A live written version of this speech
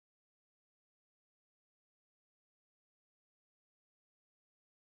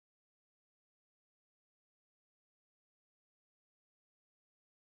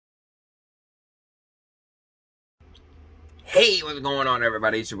Hey, what's going on,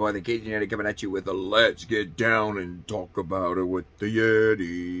 everybody? It's your boy, the Cajun Yeti, coming at you with a let's get down and talk about it with the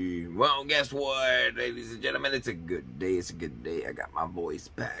Yeti. Well, guess what, ladies and gentlemen? It's a good day. It's a good day. I got my voice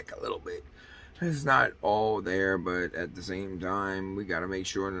back a little bit. It's not all there, but at the same time, we got to make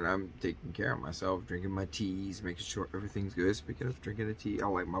sure that I'm taking care of myself, drinking my teas, making sure everything's good. Speaking of drinking a tea, I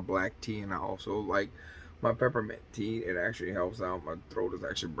like my black tea, and I also like my peppermint tea. It actually helps out. My throat is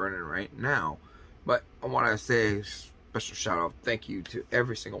actually burning right now. But I want to say special shout out, thank you to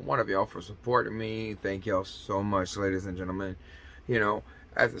every single one of y'all for supporting me. Thank y'all so much, ladies and gentlemen. You know,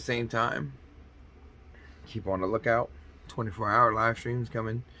 at the same time, keep on the lookout. 24-hour live streams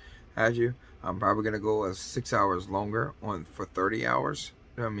coming at you. I'm probably gonna go 6 hours longer for 30 hours.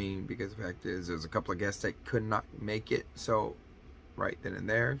 I mean, because the fact is, there's a couple of guests that could not make it, so right then and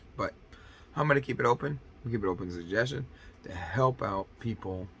there. But I'm gonna keep it open. We keep it open to suggestion to help out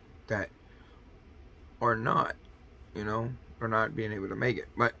people that are not, you know, or not being able to make it.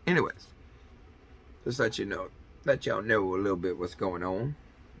 But anyways, just let y'all know a little bit what's going on.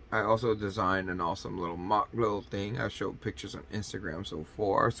 I also designed an awesome little thing. I showed pictures on Instagram so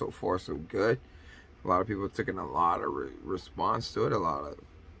far so good. A lot of people have taken a lot of response to it, a lot of,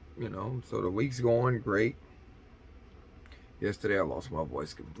 you know, so the week's going great. Yesterday I lost my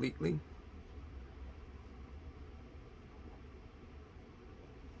voice completely.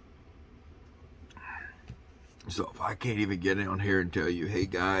 So if I can't even get on here and tell you, hey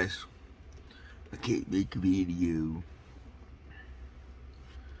guys, I can't make a video.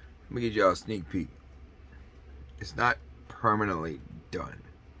 Let me give y'all a sneak peek. It's not permanently done,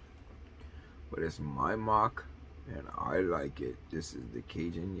 but it's my mock and I like it. This is the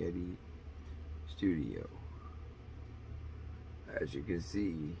Cajun Yeti studio. As you can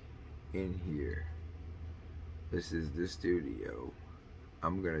see in here, this is the studio.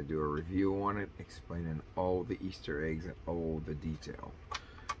 I'm gonna do a review on it, explaining all the Easter eggs and all the detail.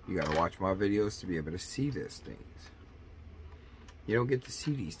 You gotta watch my videos to be able to see these things. You don't get to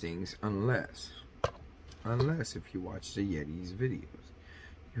see these things unless if you watch the Yeti's videos.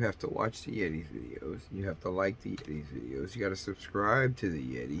 You have to watch the Yeti's videos. You have to like the Yeti's videos. You gotta subscribe to the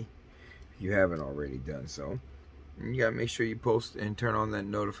Yeti if you haven't already done so. And you gotta make sure you post and turn on that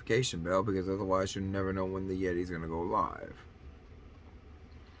notification bell, because otherwise you'll never know when the Yeti's gonna go live.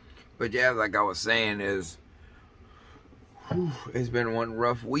 But yeah, like I was saying, it's been one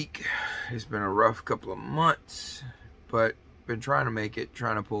rough week. It's been a rough couple of months, but been trying to make it,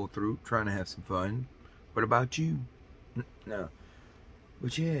 trying to pull through, trying to have some fun. What about you? No.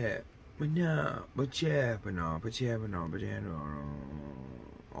 But yeah, but no, but yeah, but no, but yeah, but no, but yeah, no.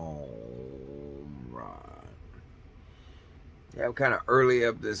 Alright. Yeah, I'm kind of early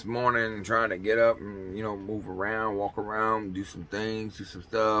up this morning, trying to get up and, you know, move around, walk around, do some things, do some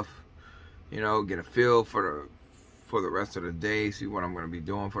stuff. You know, get a feel for the rest of the day, see what I'm going to be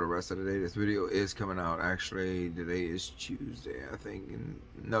doing for the rest of the day. This video is coming out, actually, today is Tuesday, I think.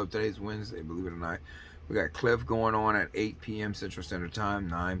 No, today's Wednesday, believe it or not. We got Cliff going on at 8 p.m. Central Standard Time,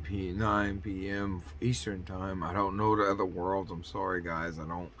 9 p.m. Eastern Time. I don't know the other worlds. I'm sorry, guys. I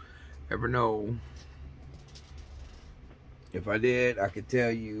don't ever know. If I did, I could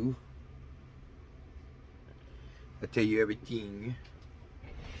tell you. I'd tell you everything.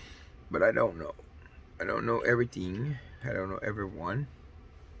 But I don't know. I don't know everything. I don't know everyone.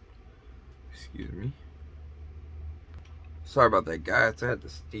 Excuse me. Sorry about that, guys. I had to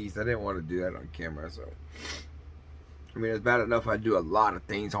sneeze. I didn't want to do that on camera, so. I mean, it's bad enough I do a lot of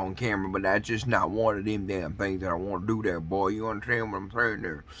things on camera, but that's just not one of them damn things that I want to do there, boy. You understand what I'm saying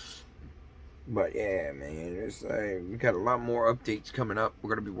there? But yeah, man, it's we got a lot more updates coming up.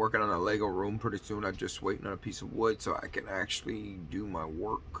 We're gonna be working on a Lego room pretty soon. I'm just waiting on a piece of wood so I can actually do my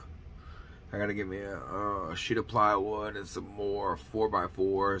work. I gotta get me a sheet of plywood and some more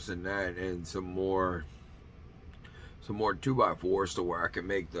 4x4s and that, and some more 2x4s to where I can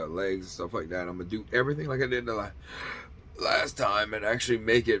make the legs and stuff like that. I'm gonna do everything like I did the last time and actually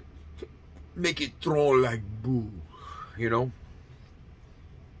make it throw like boo, you know.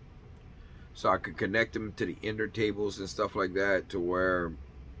 So I could connect them to the ender tables and stuff like that, to where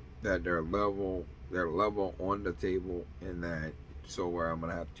that they're level on the table, and that so where I'm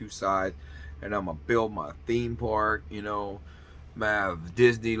gonna have two sides, and I'm gonna build my theme park, you know. I'm gonna have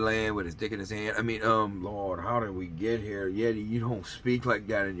Disneyland with his dick in his hand. I mean, Lord, how did we get here? Yeti, you don't speak like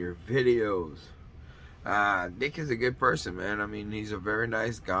that in your videos. Dick is a good person, man. I mean, he's a very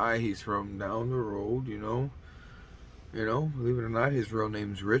nice guy. He's from down the road, you know. You know, believe it or not, his real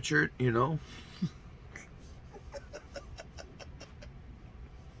name's Richard, you know.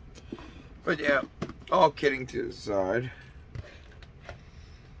 But yeah, all kidding to the side.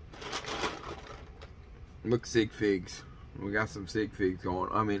 Look, sig figs. We got some sig figs going.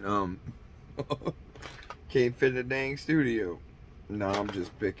 I mean, can't fit in the dang studio. No, I'm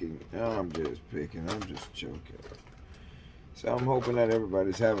just picking. I'm just joking. So I'm hoping that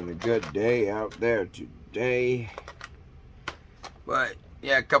everybody's having a good day out there today. But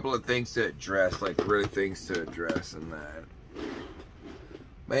yeah, a couple of things to address, like really things to address, and that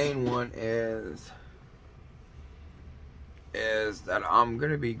main one is that I'm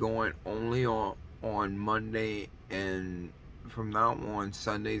gonna be going only on Monday, and from now on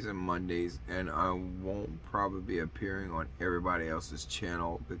Sundays and Mondays, and I won't probably be appearing on everybody else's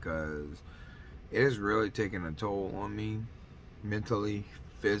channel because it is really taking a toll on me mentally,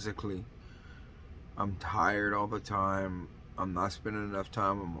 physically. I'm tired all the time. I'm not spending enough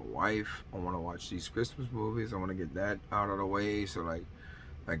time with my wife. I want to watch these Christmas movies. I want to get that out of the way. So like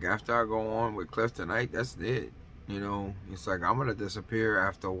after I go on with Cliff tonight, that's it. You know, it's like I'm gonna disappear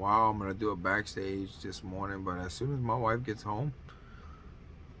after a while. I'm gonna do a backstage this morning, but as soon as my wife gets home,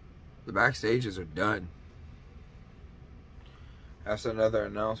 the backstages are done. That's another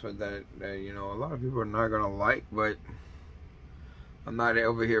announcement that you know, a lot of people are not gonna like, but I'm not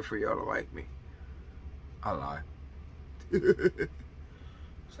over here for y'all to like me. I lie. It's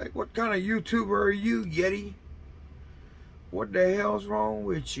like, what kind of YouTuber are you, Yeti? What the hell's wrong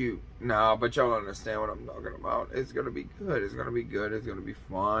with you? Nah, but y'all understand what I'm talking about. It's gonna be good. It's gonna be good. It's gonna be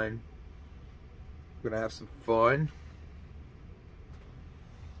fine. We're gonna have some fun.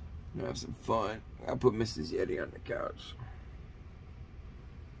 We're gonna have some fun. I'll put Mrs. Yeti on the couch.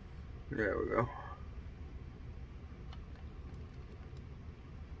 There we go.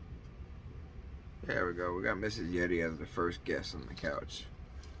 There we go. We got Mrs. Yeti as the first guest on the couch.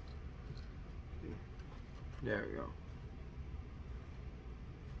 There we go.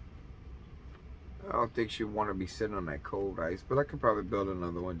 I don't think she'd want to be sitting on that cold ice, but I could probably build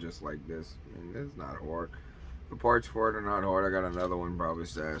another one just like this. I mean, it's not hard. The parts for it are not hard. I got another one probably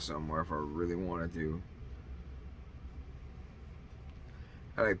stashed somewhere if I really wanted to.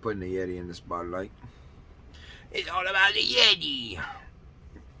 I like putting the Yeti in the spotlight. It's all about the Yeti.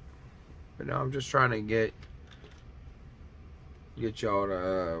 But now I'm just trying to get y'all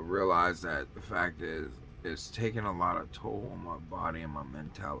to realize that the fact is, it's taking a lot of toll on my body and my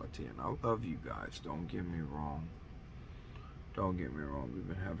mentality. And I love you guys. Don't get me wrong. Don't get me wrong. We've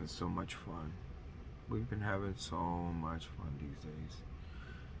been having so much fun. We've been having so much fun these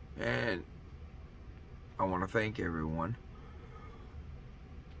days. And I want to thank everyone.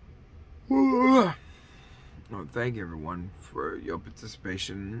 I want to thank everyone for your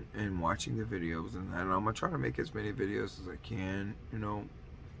participation in watching the videos. And I'm going to try to make as many videos as I can, you know,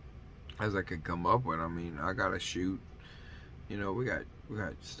 as I could come up with. I mean, I gotta shoot. You know, we got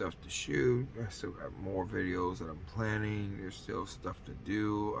stuff to shoot. I still got more videos that I'm planning. There's still stuff to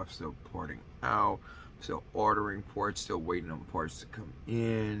do. I'm still porting out. I'm still ordering ports. Still waiting on parts to come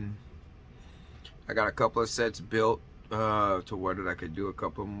in. I got a couple of sets built to where that I could do a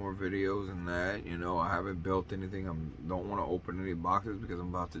couple more videos and that. You know, I haven't built anything. I don't want to open any boxes because I'm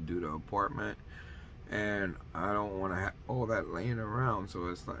about to do the apartment, and I don't want to have all that laying around. So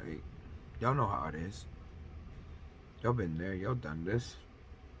it's like, y'all know how it is. Y'all been there. Y'all done this.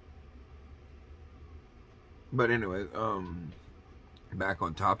 But anyway, back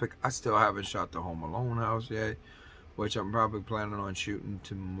on topic. I still haven't shot the Home Alone house yet, which I'm probably planning on shooting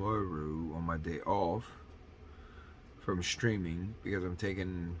tomorrow on my day off from streaming, because I'm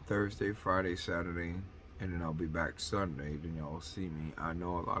taking Thursday, Friday, Saturday, and then I'll be back Sunday. Then y'all see me. I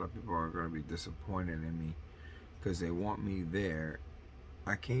know a lot of people are going to be disappointed in me because they want me there.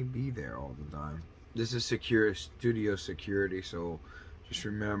 I can't be there all the time. This is secure studio security, so just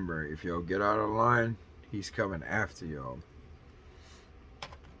remember, if y'all get out of line, he's coming after y'all.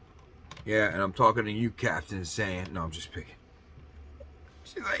 Yeah, and I'm talking to you, Captain Zan. No, I'm just picking.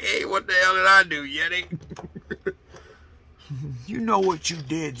 She's like, hey, what the hell did I do, Yeti? You know what you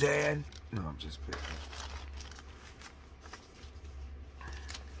did, Zan. No, I'm just picking.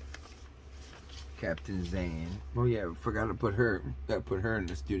 Captain Zan. Oh yeah, I forgot to put her. Gotta put her in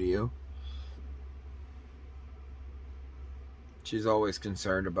the studio. She's always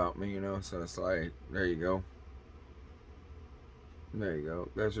concerned about me, you know, so it's like, there you go. There you go.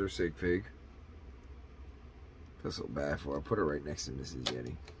 That's her sig fig. Feel so bad for her. I put her right next to Mrs.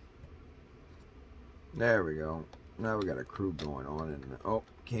 Yeti. There we go. Now we got a crew going on, and oh,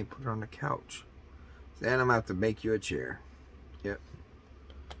 can't put her on the couch. Then I'm gonna have to make you a chair. Yep.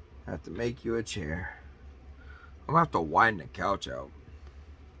 I have to make you a chair. I'm gonna have to widen the couch out.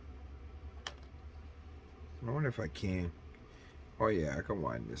 I wonder if I can. Oh yeah, I can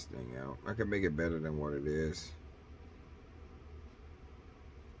widen this thing out. I can make it better than what it is.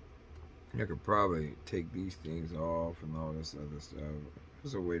 I could probably take these things off and all this other stuff.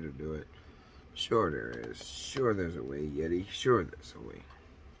 There's a way to do it. Sure there is. Sure there's a way, Yeti. Sure there's a way.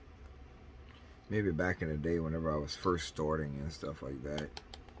 Maybe back in the day whenever I was first starting and stuff like that.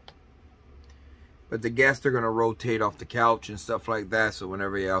 But the guests are going to rotate off the couch and stuff like that. So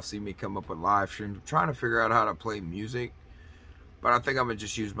whenever y'all see me come up with live streams, I'm trying to figure out how to play music. But I think I'm going to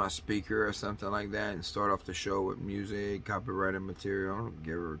just use my speaker or something like that and start off the show with music, copyrighted material. I don't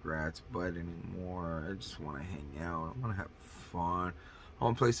give regrets but anymore. I just want to hang out. I want to have fun. I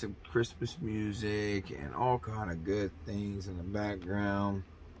want to play some Christmas music and all kind of good things in the background.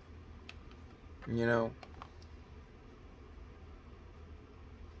 You know.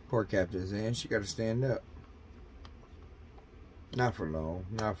 Poor Captain's in. She got to stand up. Not for long.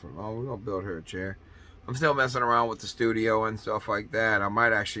 Not for long. We're going to build her a chair. I'm still messing around with the studio and stuff like that. I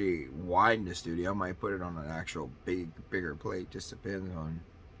might actually widen the studio. I might put it on an actual bigger plate. Just depends on.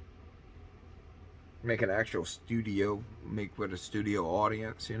 Make an actual studio. Make with a studio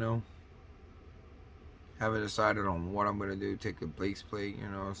audience, you know. Haven't decided on what I'm going to do. Take a base plate, you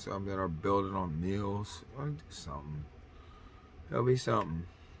know, something, or build it on mills. I'll do something. There'll be something.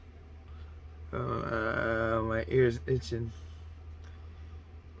 My ears itching.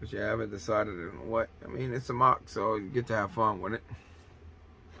 But yeah, I haven't decided on what. I mean, it's a mock, so you get to have fun with it.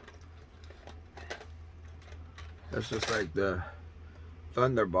 That's just like the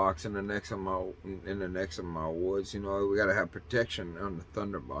Thunderbox in the necks of my woods. You know, we gotta have protection on the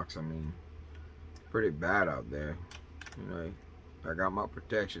Thunderbox. I mean, it's pretty bad out there. You know, I got my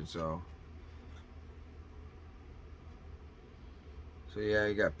protection, so. So yeah,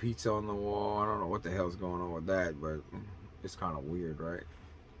 you got pizza on the wall. I don't know what the hell's going on with that, but it's kind of weird, right?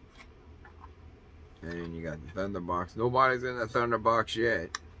 And you got the Thunderbox. Nobody's in the Thunderbox yet.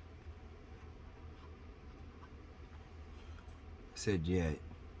 I said yet.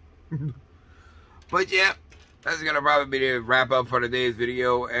 But yeah, that's gonna probably be the wrap up for today's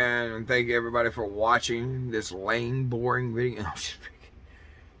video. And thank you everybody for watching this lame, boring video.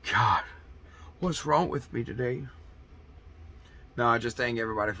 God, what's wrong with me today? No, I just thank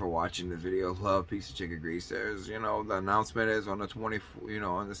everybody for watching the video. Love, piece of chicken grease. There's, you know, the announcement is on the 24th, you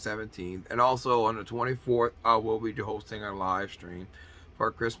know, on the 17th, and also on the 24th, I will be hosting a live stream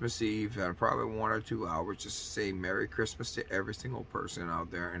for Christmas Eve, and probably 1 or 2 hours, just to say Merry Christmas to every single person out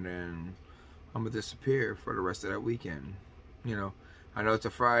there, and then I'm gonna disappear for the rest of that weekend. You know, I know it's a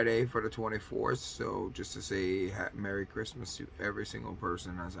Friday for the 24th, so just to say Merry Christmas to every single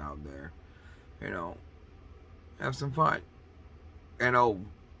person that's out there. You know, have some fun. And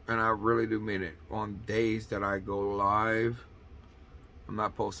I really do mean it. On days that I go live, I'm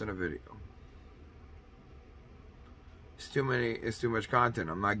not posting a video. It's too much content.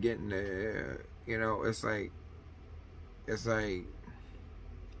 I'm not getting the, you know, it's like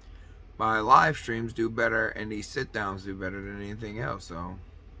my live streams do better and these sit downs do better than anything else. So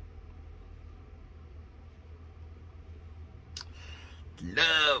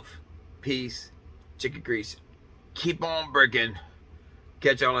love, peace, chicken grease. Keep on breaking.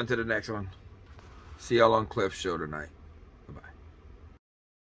 Catch y'all into the next one. See y'all on Cliff's show tonight.